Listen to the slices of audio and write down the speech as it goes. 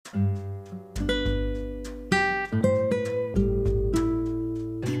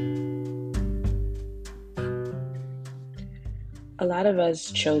lot of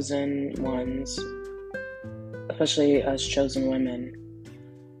us chosen ones, especially us chosen women,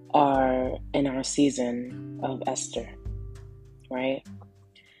 are in our season of Esther, right?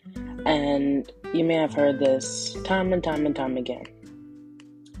 And you may have heard this time and time and time again.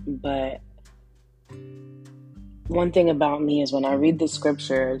 But one thing about me is when I read the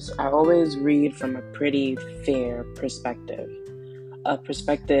scriptures, I always read from a pretty fair perspective. A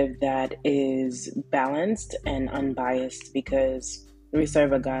perspective that is balanced and unbiased, because we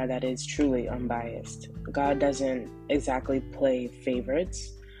serve a God that is truly unbiased. God doesn't exactly play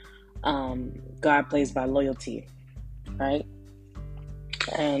favorites. God plays by loyalty, right?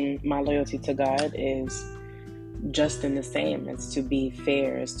 And my loyalty to God is just in the same. It's to be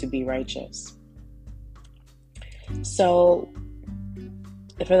fair, it's to be righteous. So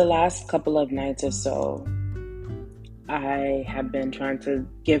for the last couple of nights or so, I have been trying to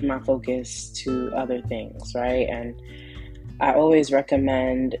give my focus to other things, right? And I always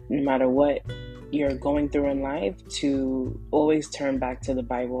recommend, no matter what you're going through in life, to always turn back to the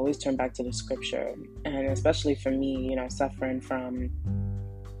Bible, always turn back to the scripture. And especially for me, suffering from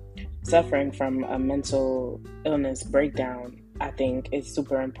a mental illness breakdown, I think it's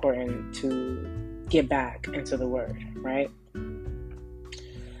super important to get back into the word, right?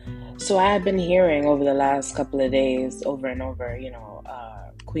 So I have been hearing over the last couple of days, over and over,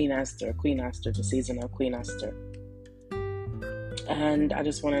 Queen Esther, the season of Queen Esther. And I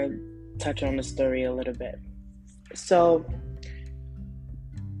just want to touch on the story a little bit. So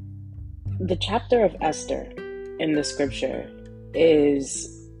the chapter of Esther in the scripture is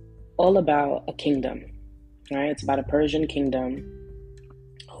all about a kingdom, right? It's about a Persian kingdom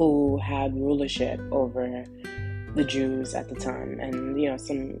who had rulership over the Jews at the time, and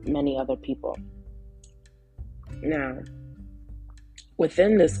many other people. Now,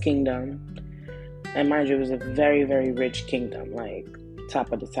 within this kingdom, and mind you, it was a very, very rich kingdom, like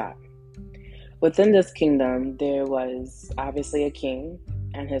top of the top. Within this kingdom, there was obviously a king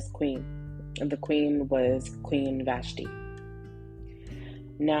and his queen, and the queen was Queen Vashti.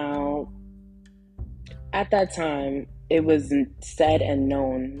 Now, at that time, it was said and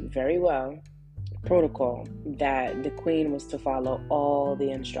known very well, protocol, that the queen was to follow all the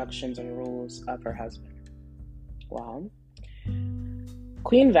instructions and rules of her husband. Well,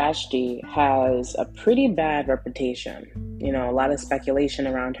 Queen Vashti has a pretty bad reputation. A lot of speculation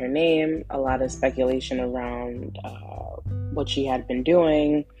around her name, a lot of speculation around what she had been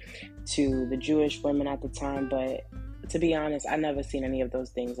doing to the Jewish women at the time. But to be honest, I never seen any of those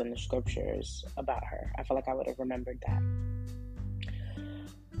things in the scriptures about her. I feel like I would have remembered that.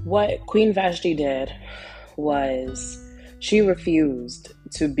 What Queen Vashti did was she refused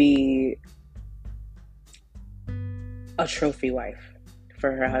to be a trophy wife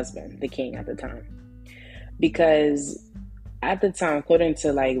for her husband, the king at the time. Because at the time, according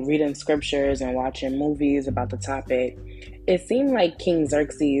to reading scriptures and watching movies about the topic, it seemed like King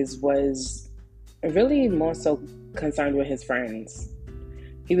Xerxes was really more so concerned with his friends.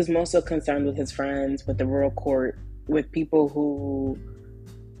 He was more so concerned with his friends, with the royal court, with people who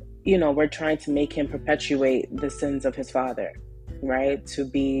we're trying to make him perpetuate the sins of his father, right? To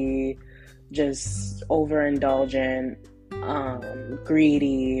be just overindulgent,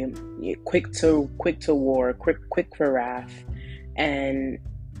 greedy, quick to war, quick for wrath. And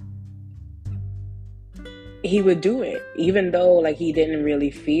he would do it, even though he didn't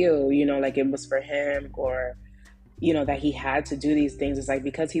really feel, it was for him, or, that he had to do these things. It's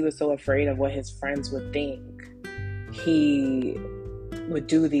because he was so afraid of what his friends would think, he would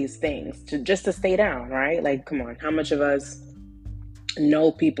do these things to stay down, right? Come on, how much of us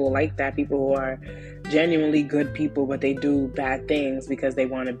know people like that? People who are genuinely good people, but they do bad things because they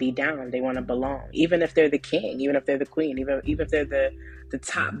want to be down, they want to belong, even if they're the king, even if they're the queen, even if they're the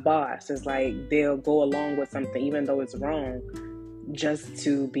top boss. It's they'll go along with something even though it's wrong, just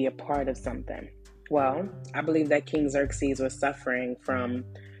to be a part of something. Well, I believe that King Xerxes was suffering from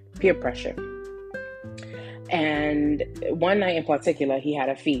peer pressure. And one night in particular, he had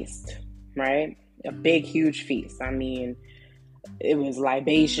a feast, right? A big, huge feast. I mean, it was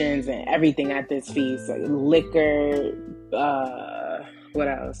libations and everything at this feast. Liquor, what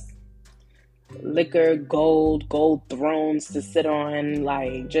else? Liquor, gold thrones to sit on,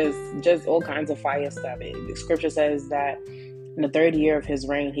 just all kinds of fire stuff. The scripture says that in the third year of his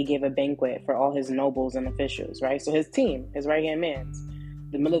reign, he gave a banquet for all his nobles and officials, right? So his team, his right-hand men,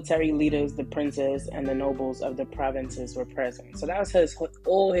 the military leaders, the princes, and the nobles of the provinces were present. So that was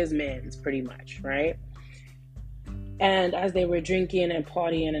all his men, pretty much, right? And as they were drinking and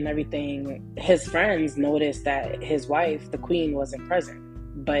partying and everything, his friends noticed that his wife, the queen, wasn't present.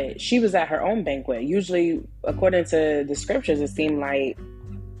 But she was at her own banquet. Usually, according to the scriptures, it seemed like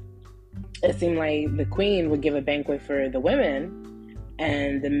the queen would give a banquet for the women,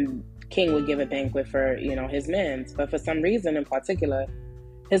 and the king would give a banquet for, his men. But for some reason in particular,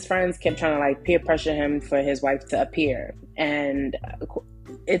 his friends kept trying to like peer pressure him for his wife to appear, and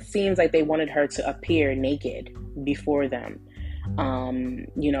it seems like they wanted her to appear naked before them,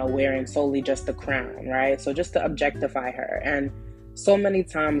 wearing solely just the crown, right? So just to objectify her. And so many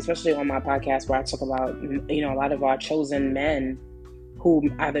times, especially on my podcast where I talk about, a lot of our chosen men who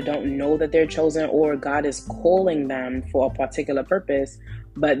either don't know that they're chosen or God is calling them for a particular purpose,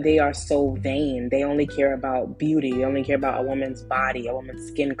 but they are so vain. They only care about beauty. They only care about a woman's body, a woman's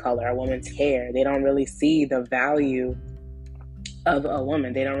skin color, a woman's hair. They don't really see the value of a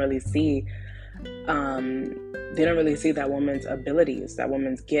woman. They don't really see that woman's abilities, that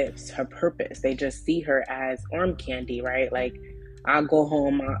woman's gifts, her purpose. They just see her as arm candy, right? Like, I'll go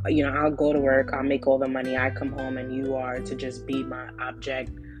home, I'll go to work, I'll make all the money, I come home, and you are to just be my object,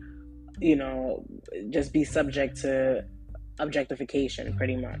 just be subject to objectification,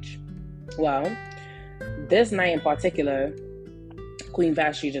 pretty much. Well, this night in particular, Queen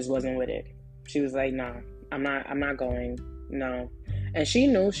Vashti just wasn't with it. She was like, "No, I'm not going, no." And she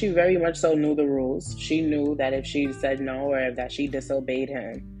very much so knew the rules. She knew that if she said no, or that she disobeyed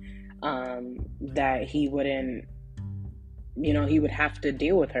him, that he wouldn't, he would have to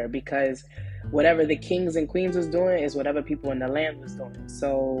deal with her, because whatever the kings and queens was doing is whatever people in the land was doing.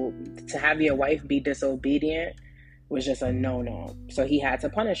 So to have your wife be disobedient was just a no-no. So he had to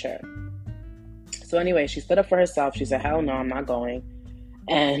punish her. So anyway, she stood up for herself. She said, "Hell no, I'm not going."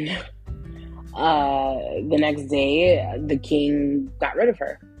 And the next day, the king got rid of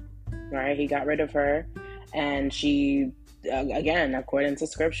her, right? He got rid of her, and she, again, according to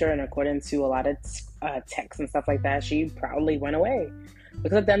scripture and according to a lot of texts and stuff like that, she proudly went away.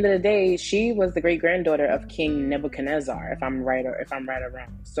 Because at the end of the day, she was the great-granddaughter of King Nebuchadnezzar, if I'm right or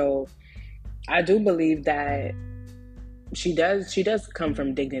wrong. So I do believe that she does come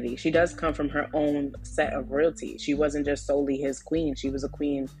from dignity. She does come from her own set of royalty. She wasn't just solely his queen. She was a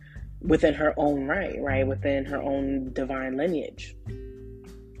queen within her own right? Within her own divine lineage.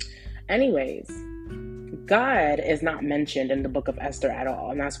 Anyways, God is not mentioned in the book of Esther at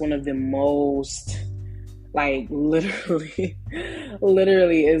all. And that's one of the most, like, literally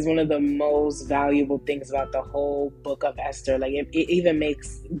is one of the most valuable things about the whole book of Esther. Like, it even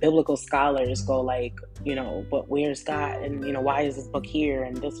makes biblical scholars go like, but where's God? And, why is this book here?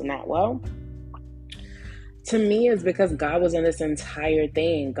 And this and that. Well, to me, it's because God was in this entire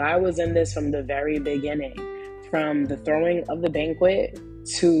thing. God was in this from the very beginning, from the throwing of the banquet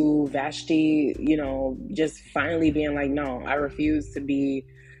to Vashti, just finally being like, "No, I refuse to be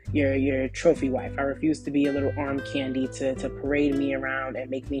your trophy wife. I refuse to be a little arm candy to parade me around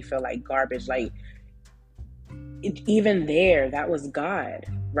and make me feel like garbage." Like, even there, that was God,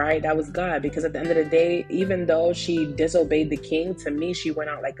 right? That was God, because at the end of the day, even though she disobeyed the king, to me, she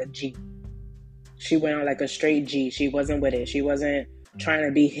went out like a G. She went out like a straight G. She wasn't with it. She wasn't trying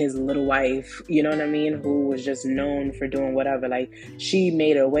to be his little wife, you know what I mean? Who was just known for doing whatever. Like, she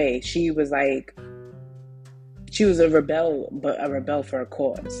made her way. She was a rebel, but a rebel for a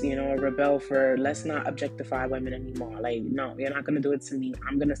cause, a rebel for, let's not objectify women anymore. Like, no, you're not going to do it to me.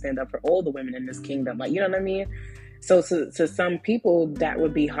 I'm going to stand up for all the women in this kingdom. Like, you know what I mean? So to some people, that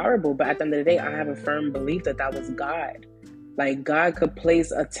would be horrible. But at the end of the day, I have a firm belief that was God. Like, God could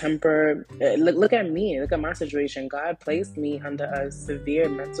place a temper. Look at me. Look at my situation. God placed me under a severe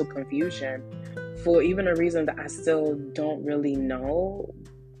mental confusion for even a reason that I still don't really know,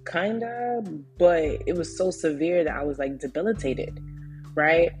 kinda. But it was so severe that I was like debilitated,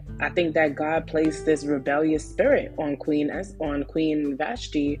 right? I think that God placed this rebellious spirit on Queen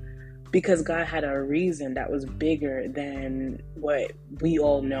Vashti because God had a reason that was bigger than what we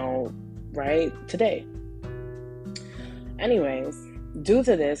all know, right, today. Anyways, due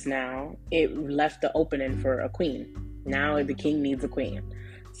to this, now it left the opening for a queen. Now the king needs a queen.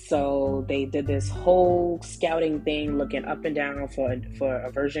 So they did this whole scouting thing, looking up and down for a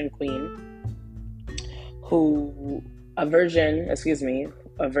virgin queen, a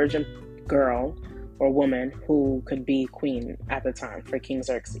virgin girl or woman who could be queen at the time for King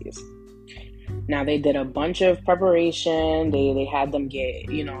Xerxes. Now they did a bunch of preparation. They had them get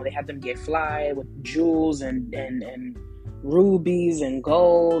fly with jewels and rubies and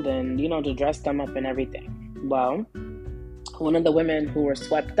gold and, to dress them up and everything. Well, one of the women who were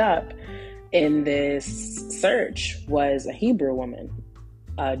swept up in this search was a Hebrew woman,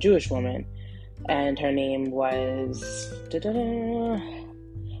 a Jewish woman, and her name wasn't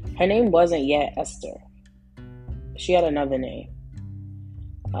yet Esther. She had another name.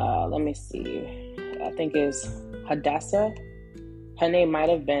 Let me see. I think it's Hadassah. Her name might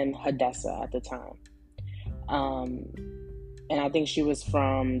have been Hadassah at the time. Um, and I think she was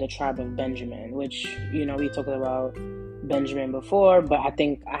from the tribe of Benjamin, which, we talked about Benjamin before, but I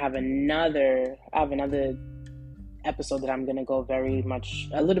think I have another episode that I'm gonna go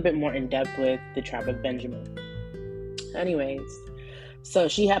a little bit more in depth with the tribe of Benjamin. Anyways, so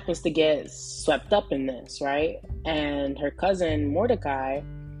she happens to get swept up in this, right? And her cousin Mordecai,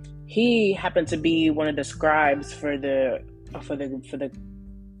 he happened to be one of the scribes for the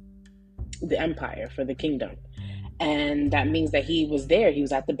empire, for the kingdom. And that means that he was there. He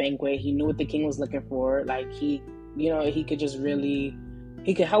was at the banquet. He knew what the king was looking for. Like he could just really,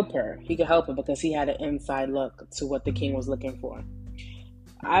 he could help her. He could help her because he had an inside look to what the king was looking for.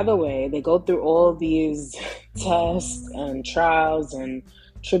 Either way, they go through all these tests and trials and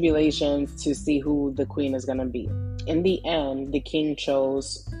tribulations to see who the queen is going to be. In the end, the king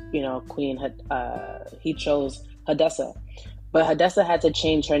chose, he chose Hadassah. But Hadassah had to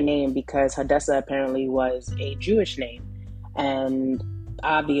change her name because Hadassah apparently was a Jewish name. And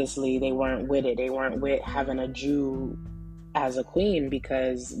obviously they weren't with it. They weren't with having a Jew as a queen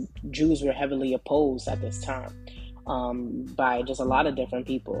because Jews were heavily opposed at this time by just a lot of different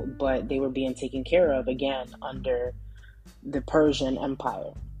people. But they were being taken care of, again, under the Persian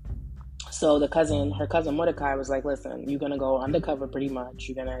Empire. So her cousin Mordecai was like, listen, you're going to go undercover pretty much.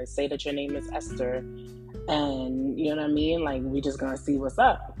 You're going to say that your name is Esther. And you know what I mean? Like, we just gonna see what's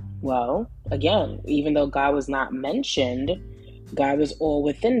up. Well, again, even though God was not mentioned, God was all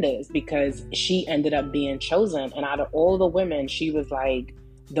within this because she ended up being chosen. And out of all the women, she was like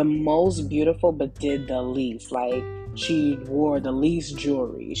the most beautiful, but did the least. Like, she wore the least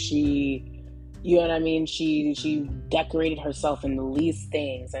jewelry. You know what I mean? She decorated herself in the least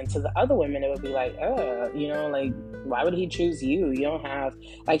things. And to the other women, it would be like, like, why would he choose you? You don't have,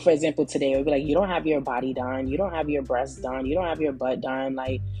 like, for example, today, it would be like, you don't have your body done. You don't have your breasts done. You don't have your butt done.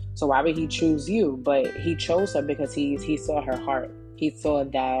 Like, so why would he choose you? But he chose her because he saw her heart. He saw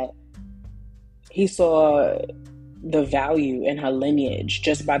the value in her lineage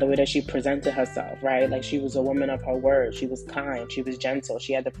just by the way that she presented herself, right? Like, she was a woman of her word. She was kind. She was gentle.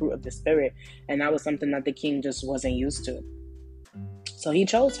 She had the fruit of the spirit. And that was something that the king just wasn't used to. So he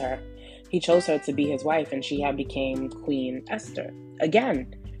chose her. He chose her to be his wife, and she had became Queen Esther.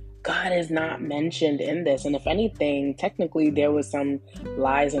 Again, God is not mentioned in this. And if anything, technically there was some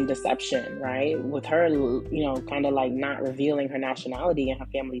lies and deception, right? With her, kind of like not revealing her nationality and her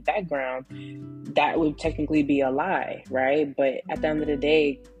family background, that would technically be a lie, right? But at the end of the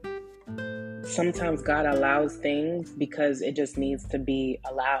day, sometimes God allows things because it just needs to be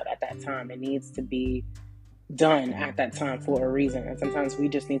allowed at that time. It needs to be done at that time for a reason. And sometimes we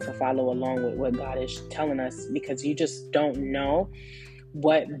just need to follow along with what God is telling us because you just don't know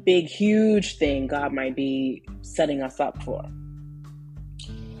what big, huge thing God might be setting us up for.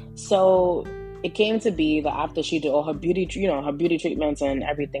 So it came to be that after she did all her beauty treatments and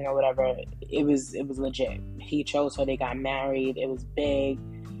everything or whatever, it was legit. He chose her. They got married. It was big,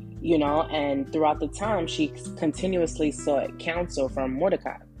 and throughout the time, she continuously sought counsel from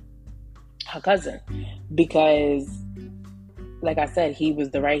Mordecai, her cousin, because, like I said, he was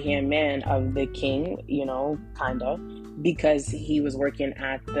the right-hand man of the king, kind of, because he was working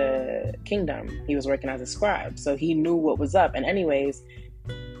at the kingdom. He was working as a scribe. So he knew what was up. And anyways,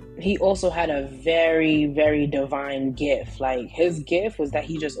 he also had a very, very divine gift. Like, his gift was that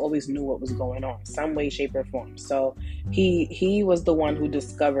he just always knew what was going on, some way, shape, or form. So he was the one who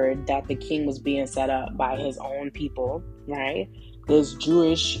discovered that the king was being set up by his own people, right? This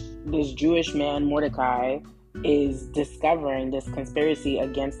Jewish man, Mordecai, is discovering this conspiracy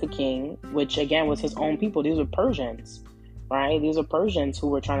against the king, which again was his own people. These were Persians, right? These are Persians who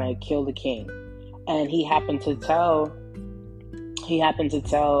were trying to kill the king. And he happened to tell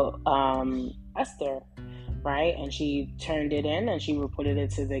Esther, right? And she turned it in and she reported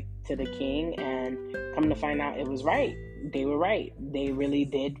it to the king, and come to find out it was right. They were right. They really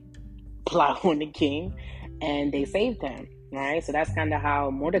did plot on the king and they saved him, right? So that's kind of how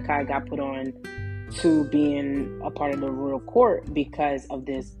Mordecai got put on to being a part of the royal court because of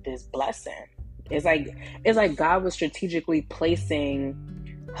this blessing. It's like God was strategically placing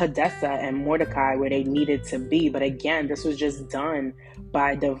Hadassah and Mordecai where they needed to be. But again, this was just done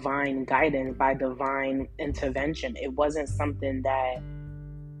by divine guidance, by divine intervention. It wasn't something that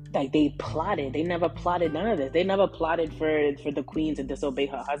like they plotted. They never plotted none of this. They never plotted for the queen to disobey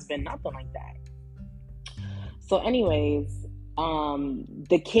her husband, nothing like that. So anyways,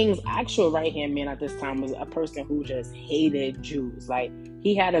 the king's actual right-hand man at this time was a person who just hated Jews. Like,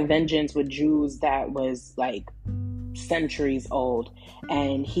 he had a vengeance with Jews that was like centuries old,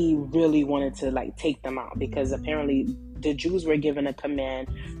 and he really wanted to like take them out, because apparently the Jews were given a command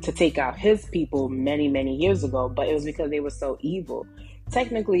to take out his people many years ago, but it was because they were so evil.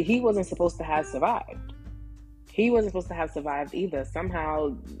 Technically, he wasn't supposed to have survived. He wasn't supposed to have survived either.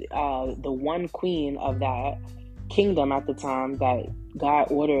 Somehow, the one queen of that kingdom at the time that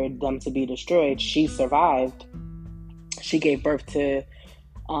God ordered them to be destroyed, she survived. She gave birth to,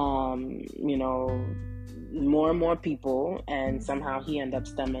 more and more people, and somehow he ended up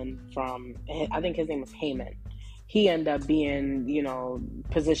stemming from, I think his name was Haman. He ended up being,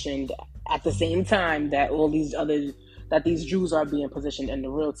 positioned at the same time that these Jews are being positioned in the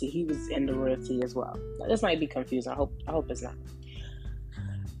royalty. He was in the royalty as well. Now, this might be confusing. I hope it's not.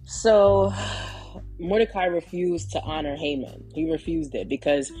 So Mordecai refused to honor Haman. He refused it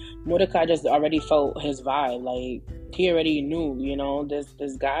because Mordecai just already felt his vibe. Like, he already knew,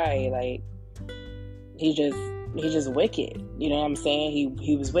 this guy, like, he's just wicked. You know what I'm saying?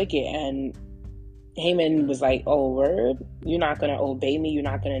 He was wicked, and Haman was like, "Oh, word? You're not gonna obey me? You're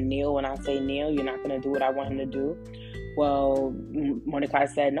not gonna kneel when I say kneel? You're not gonna do what I want him to do?" Well, Mordecai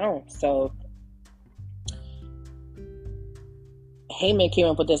said no. So Haman came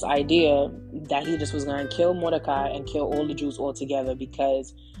up with this idea that he just was going to kill Mordecai and kill all the Jews altogether,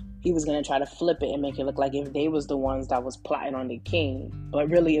 because he was going to try to flip it and make it look like if they was the ones that was plotting on the king. But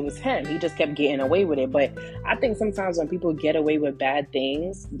really, it was him. He just kept getting away with it. But I think sometimes when people get away with bad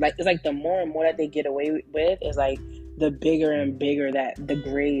things, like, it's like the more and more that they get away with, is like the bigger and bigger that the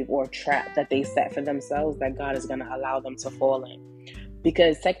grave or trap that they set for themselves, that God is going to allow them to fall in.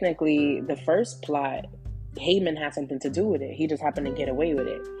 Because technically, the first plot, Haman had something to do with it. He just happened to get away with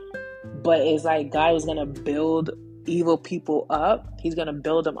it. But it's like God was going to build evil people up. He's going to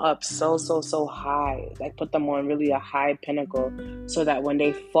build them up so high. Like, put them on really a high pinnacle, so that when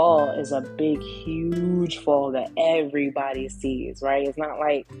they fall, is a big, huge fall that everybody sees, right? It's not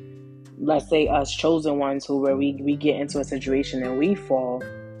like, let's say, us chosen ones where we get into a situation and we fall.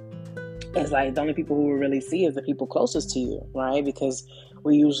 It's like the only people who will really see is the people closest to you, right? Because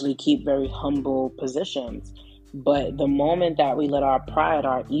we usually keep very humble positions. But the moment that we let our pride,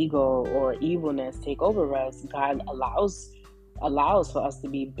 our ego, or evilness take over us, God allows for us to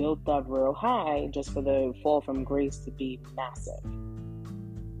be built up real high, just for the fall from grace to be massive.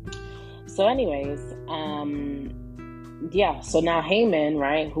 So anyways, so now Haman,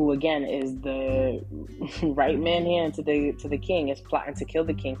 right, who again is the right man hand to the king, is plotting to kill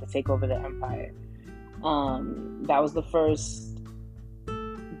the king to take over the empire. That was the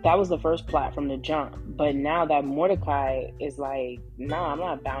first plot from the jump. But now that Mordecai is like, nah, I'm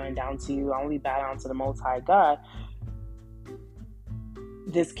not bowing down to you. I only bow down to the Most High God.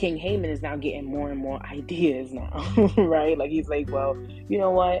 This King Haman is now getting more and more ideas now, right? Like, he's like, well, you know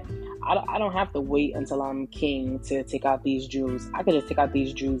what? I don't have to wait until I'm king to take out these Jews. I could just take out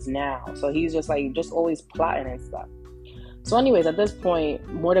these Jews now. So he's just like, just always plotting and stuff. So anyways, at this point,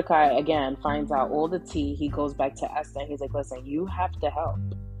 Mordecai again finds out all the tea. He goes back to Esther and he's like, listen, you have to help.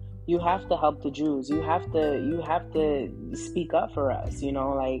 You have to help the Jews. You have to speak up for us.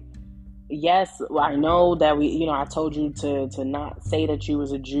 Like, yes, I know that I told you to not say that you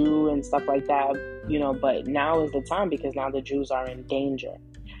was a Jew and stuff like that, but now is the time, because now the Jews are in danger.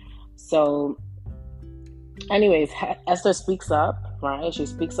 So anyways, Esther speaks up, right? She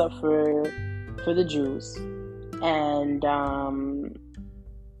speaks up for the Jews. And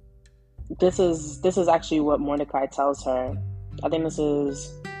this is actually what Mordecai tells her. I think this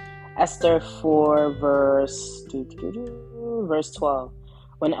is Esther 4 verse 12.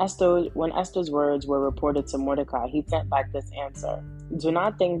 When Esther's words were reported to Mordecai, he sent back this answer: "Do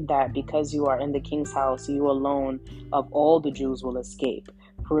not think that because you are in the king's house, you alone of all the Jews will escape.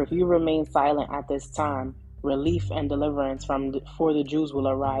 For if you remain silent at this time, relief and deliverance for the Jews will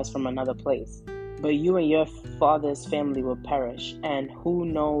arise from another place. But you and your father's family will perish, and who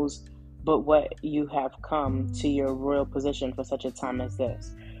knows but what you have come to your royal position for such a time as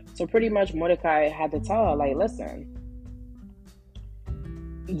this." So pretty much Mordecai had to tell her, like, listen,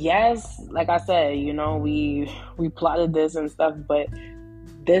 yes, like I said, we plotted this and stuff, but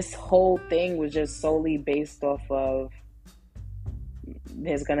this whole thing was just solely based off of,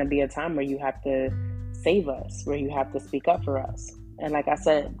 there's going to be a time where you have to save us, where you have to speak up for us. And like I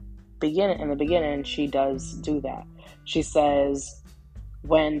said, in the beginning, she does do that. She says,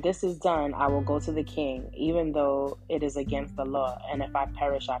 when this is done, I will go to the king, even though it is against the law. And if I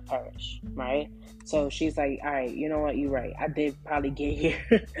perish, I perish. Right? So she's like, all right, you know what? You're right. I did probably get here.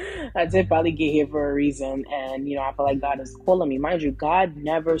 I did probably get here for a reason. And, I feel like God is calling me. Mind you, God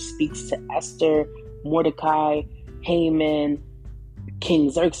never speaks to Esther, Mordecai, Haman, King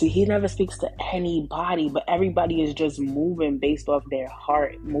Xerxes, he never speaks to anybody, but everybody is just moving based off their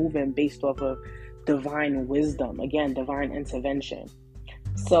heart, moving based off of divine wisdom, again, divine intervention.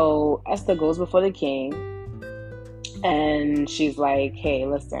 So Esther goes before the king, and she's like, "Hey,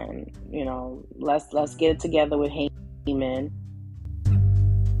 listen, let's get it together with Haman."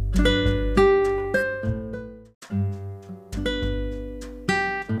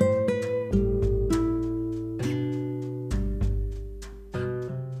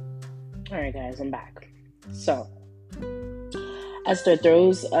 All right, guys, I'm back. So Esther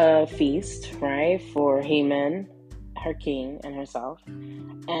throws a feast, right, for Haman, her king, and herself,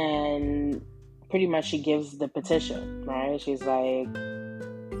 and pretty much she gives the petition, right? She's like,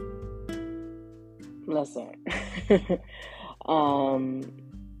 "Listen,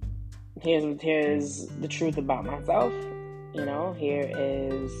 here's the truth about myself. Here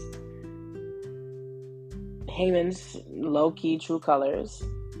is Haman's low-key true colors,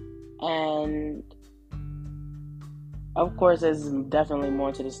 and of course, there's definitely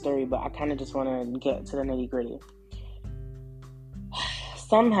more to the story, but I kind of just want to get to the nitty-gritty.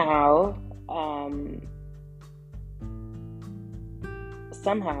 Somehow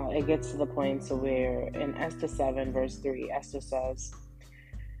it gets to the point to where in Esther 7 verse 3, Esther says,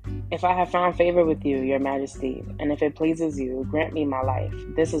 "If I have found favor with you, your majesty, and if it pleases you, grant me my life.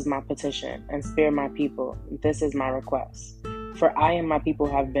 This is my petition, and spare my people. This is my request. For I and my people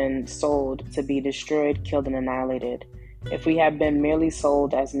have been sold to be destroyed, killed, and annihilated. If we had been merely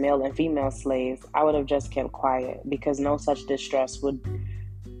sold as male and female slaves, I would have just kept quiet, because no such distress would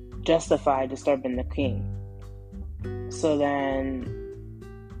justify disturbing the king." So then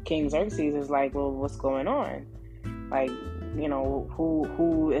King Xerxes is like, "Well, what's going on? Like,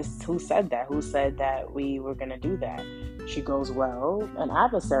 who said that? Who said that we were gonna do that?" She goes, "Well, an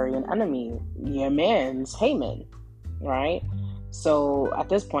adversary, an enemy, your man's Haman, right?" So at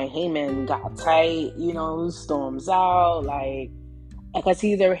this point, Haman got tight, storms out, because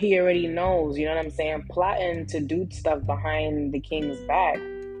he already knows, you know what I'm saying? Plotting to do stuff behind the king's back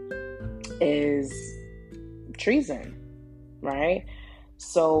is treason, right?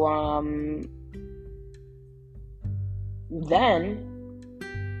 So then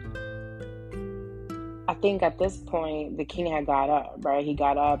I think at this point the king had got up, right? He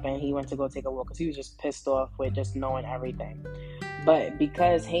got up and he went to go take a walk because he was just pissed off with just knowing everything. But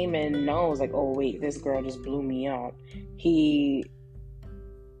because Haman knows, like, oh wait, this girl just blew me up, he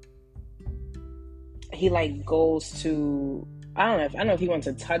like goes to, I don't know if he wants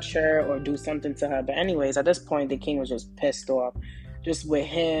to touch her or do something to her. But anyways, at this point the king was just pissed off just with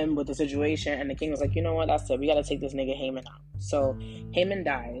him, with the situation, and the king was like, "You know what, that's it, we gotta take this nigga Haman out." So Haman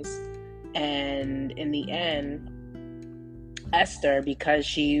dies, and in the end, Esther, because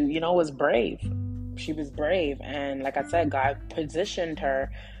she was brave, and like I said, God positioned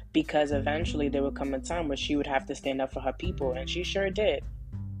her, because eventually there would come a time where she would have to stand up for her people, and she sure did.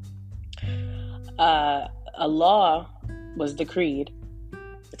 A law was decreed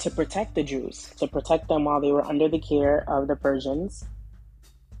to protect the Jews, to protect them while they were under the care of the Persians.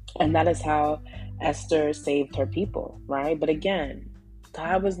 And that is how Esther saved her people, right? But again,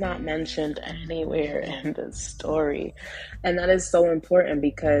 God was not mentioned anywhere in the story. And that is so important,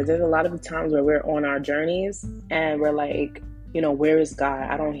 because there's a lot of times where we're on our journeys and we're like, where is God?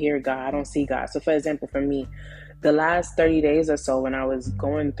 I don't hear God. I don't see God. So for example, for me, the last 30 days or so, when I was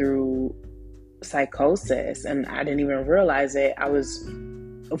going through psychosis and I didn't even realize it, I was,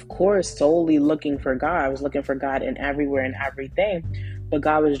 of course, solely looking for God. I was looking for God in everywhere and everything, but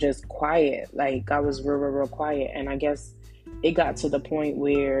God was just quiet. Like, God was real, real, real quiet. And I guess it got to the point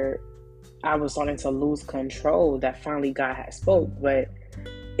where I was starting to lose control, that finally God had spoke. But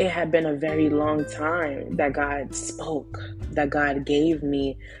it had been a very long time that God spoke, that God gave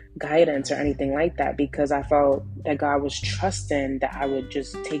me guidance or anything like that, because I felt that God was trusting that I would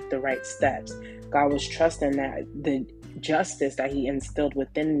just take the right steps. God was trusting that the justice that he instilled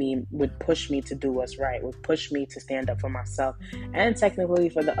within me would push me to do what's right, would push me to stand up for myself, and technically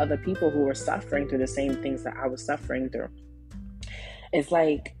for the other people who were suffering through the same things that I was suffering through. It's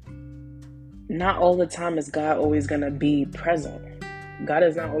like, not all the time is God always going to be present. God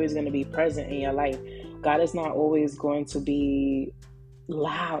is not always going to be present in your life. God is not always going to be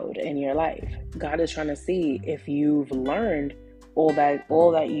loud in your life. God is trying to see if you've learned all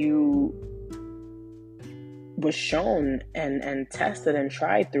that you was shown and tested and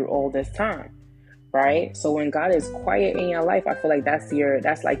tried through all this time, right? So when God is quiet in your life, I feel like that's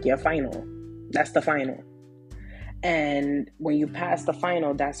like your final. That's the final. And when you pass the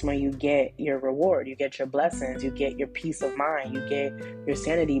final, that's when you get your reward. You get your blessings. You get your peace of mind. You get your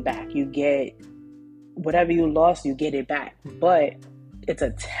sanity back. You get whatever you lost, you get it back. But it's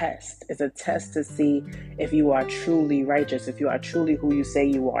a test. It's a test to see if you are truly righteous, if you are truly who you say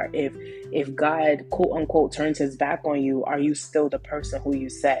you are. If God, quote unquote, turns his back on you, are you still the person who you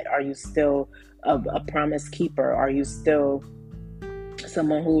said? Are you still a promise keeper? Are you still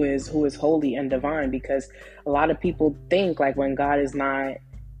someone who is holy and divine? Because a lot of people think like when God is not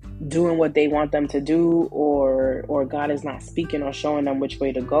doing what they want them to do, or God is not speaking or showing them which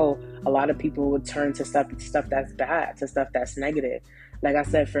way to go, a lot of people would turn to stuff that's bad, to stuff that's negative. Like I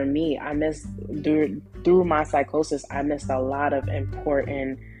said, for me, I missed through my psychosis, I missed a lot of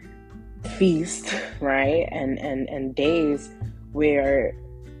important feasts, right? And days where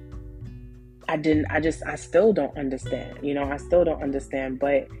I still don't understand, I still don't understand,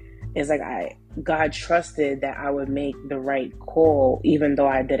 but it's like God trusted that I would make the right call, even though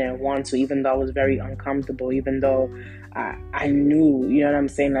I didn't want to, even though I was very uncomfortable, even though I knew, you know what I'm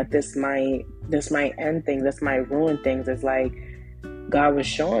saying, that this might end things, this might ruin things. It's like God was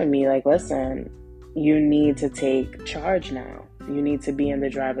showing me, like, listen, you need to take charge now. You need to be in the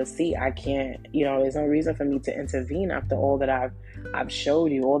driver's seat. I can't, there's no reason for me to intervene after all that I've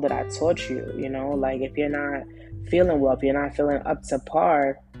showed you, all that I taught you, like if you're not feeling well, if you're not feeling up to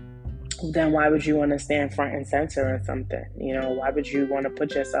par, then why would you want to stand front and center in something? Why would you want to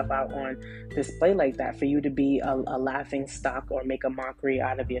put yourself out on display like that, for you to be a laughing stock or make a mockery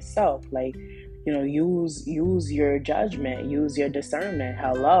out of yourself? Like, use your judgment, use your discernment.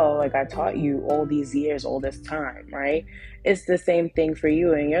 Hello, like I taught you all these years, all this time, right? It's the same thing for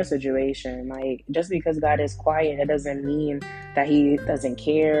you in your situation. Like, just because God is quiet, it doesn't mean that he doesn't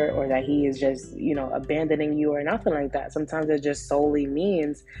care, or that he is just, abandoning you or nothing like that. Sometimes it just solely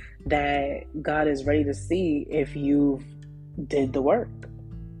means that God is ready to see if you've did the work,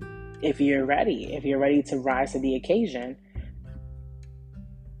 if you're ready to rise to the occasion.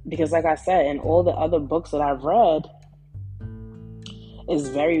 Because like I said, in all the other books that I've read, it's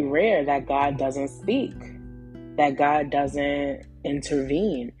very rare that God doesn't speak, that God doesn't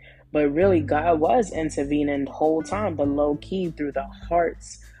intervene. But really, God was intervening the whole time, but low key, through the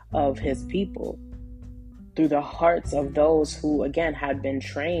hearts of his people, through the hearts of those who, again, had been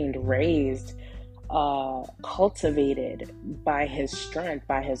trained, raised, cultivated by his strength,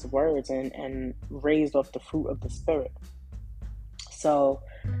 by his words, and raised off the fruit of the Spirit. So,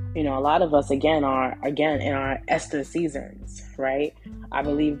 a lot of us, again, are in our Esther seasons, right? I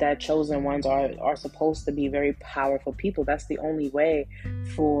believe that chosen ones are supposed to be very powerful people. That's the only way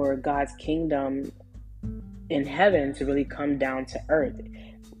for God's kingdom in heaven to really come down to earth.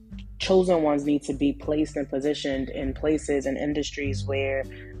 Chosen ones need to be placed and positioned in places and industries where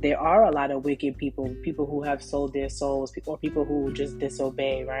there are a lot of wicked people who have sold their souls, or people who just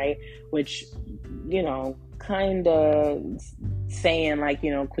disobey, right? Which, kind of saying like,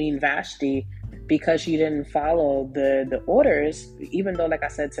 Queen Vashti, because she didn't follow the orders, even though, like I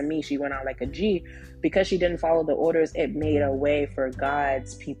said, to me, she went out like a G, because she didn't follow the orders, it made a way for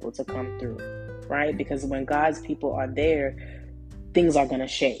God's people to come through, right? Because when God's people are there, things are going to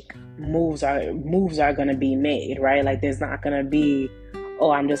shake. Moves are going to be made, right? Like, there's not going to be,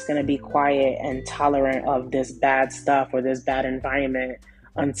 oh, I'm just going to be quiet and tolerant of this bad stuff or this bad environment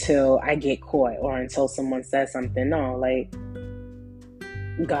until I get caught or until someone says something. No, like,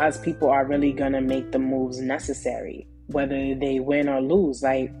 God's people are really going to make the moves necessary, whether they win or lose.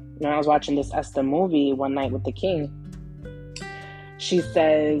 Like, when I was watching this Esther movie one night with the king, she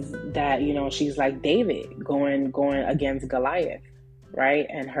says that, she's like David going against Goliath, right?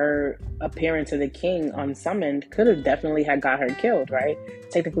 And her appearing to the king unsummoned could have definitely had got her killed, right?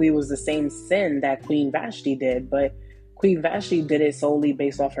 Technically, it was the same sin that Queen Vashti did, but Queen Vashti did it solely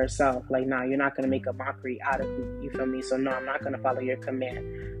based off herself. Like, nah, you're not going to make a mockery out of me, you feel me? So no, I'm not going to follow your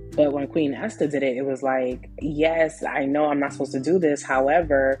command. But when Queen Esther did it, it was like, yes, I know I'm not supposed to do this.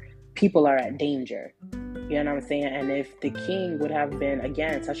 However, people are at danger. You know what I'm saying? And if the king would have been,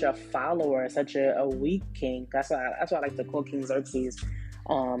 again, such a follower, such a weak king, that's why I like to call King Xerxes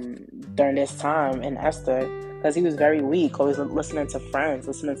during this time in Esther, because he was very weak, always listening to friends,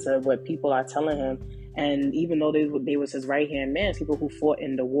 listening to what people are telling him. And even though they was his right-hand man, people who fought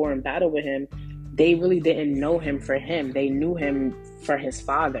in the war and battle with him, they really didn't know him for him. They knew him for his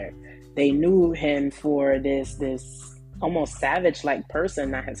father. They knew him for this almost savage-like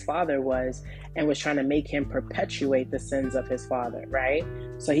person that his father was, and was trying to make him perpetuate the sins of his father, right?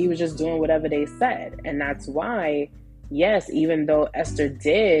 So he was just doing whatever they said. And that's why, yes, even though Esther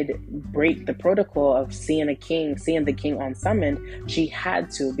did break the protocol of seeing the king unsummoned, she had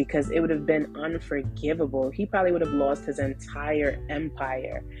to, because it would have been unforgivable. He probably would have lost his entire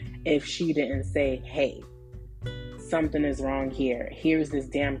empire if she didn't say, hey, something is wrong here. Here's this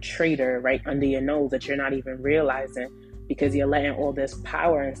damn traitor right under your nose that you're not even realizing. because you're letting all this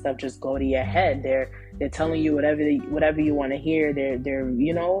power and stuff just go to your head. They're telling you whatever you want to hear. They're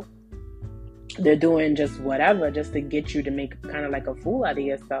doing just whatever just to get you to make kind of like a fool out of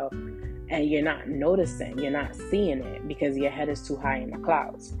yourself, and you're not noticing, you're not seeing it because your head is too high in the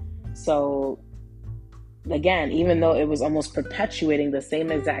clouds. So again, even though it was almost perpetuating the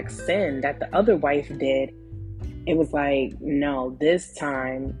same exact sin that the other wife did, it was like, no, this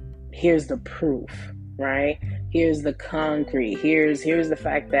time here's the proof, right? Here's the concrete. Here's the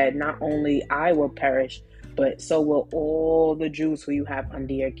fact that not only I will perish, but so will all the Jews who you have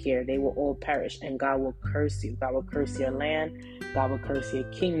under your care. They will all perish, and God will curse you. God will curse your land. God will curse your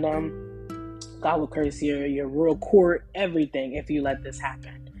kingdom. God will curse your royal court, everything, if you let this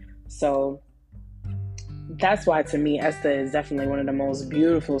happen. So that's why, to me, Esther is definitely one of the most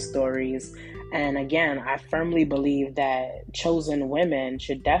beautiful stories. And again, I firmly believe that chosen women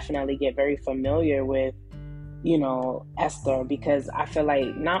should definitely get very familiar with Esther, because I feel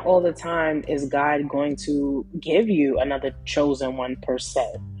like not all the time is God going to give you another chosen one per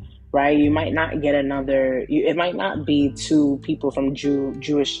se, right? You might not get it might not be two people from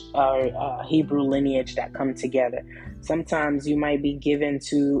Jewish or Hebrew lineage that come together. Sometimes you might be given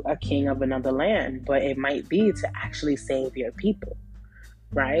to a king of another land, but it might be to actually save your people,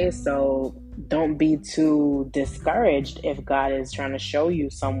 right? So don't be too discouraged if God is trying to show you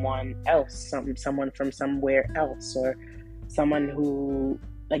someone else, someone from somewhere else, or someone who,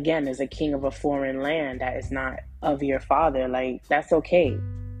 again, is a king of a foreign land that is not of your father. Like, that's okay.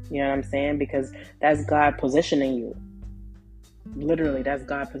 You know what I'm saying? Because that's God positioning you. Literally, that's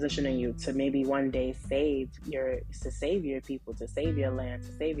God positioning you to maybe one day save your people, to save your land,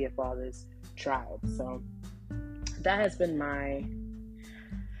 to save your father's tribe. So that has been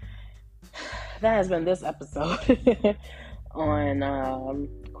this episode on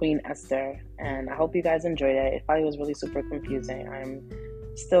Queen Esther, and I hope you guys enjoyed it. It probably was really super confusing. I'm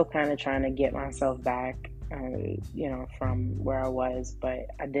still kind of trying to get myself back, from where I was, but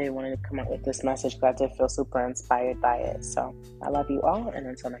I did want to come up with this message because I did feel super inspired by it. So I love you all, and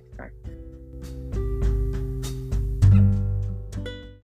until next time.